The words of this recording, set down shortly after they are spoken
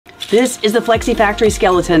This is the Flexi Factory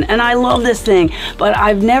skeleton, and I love this thing, but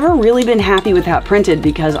I've never really been happy with how it printed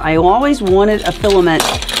because I always wanted a filament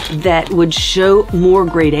that would show more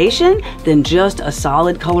gradation than just a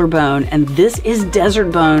solid color bone, and this is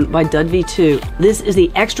Desert Bone by Dud V2. This is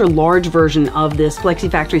the extra large version of this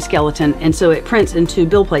Flexi Factory skeleton, and so it prints in 2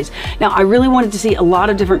 build plates. Now, I really wanted to see a lot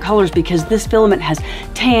of different colors because this filament has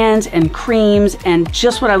tans and creams and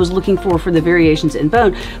just what I was looking for the variations in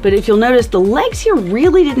bone. But if you'll notice, the legs here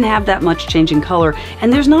really didn't have that much change in color,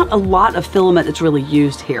 and there's not a lot of filament that's really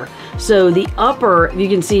used here. So the upper, you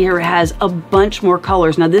can see here, has a bunch more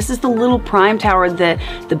colors. Now this is the little prime tower that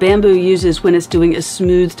the Bamboo uses when it's doing a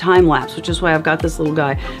smooth time lapse, which is why I've got this little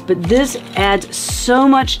guy. But this adds so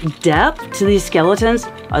much depth to these skeletons.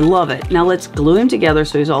 I love it. Now let's glue him together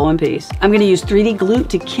so he's all in piece. I'm gonna use 3D glue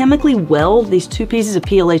to chemically weld these 2 pieces of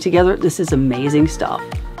PLA together. This is amazing stuff.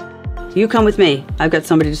 You come with me. I've got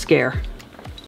somebody to scare.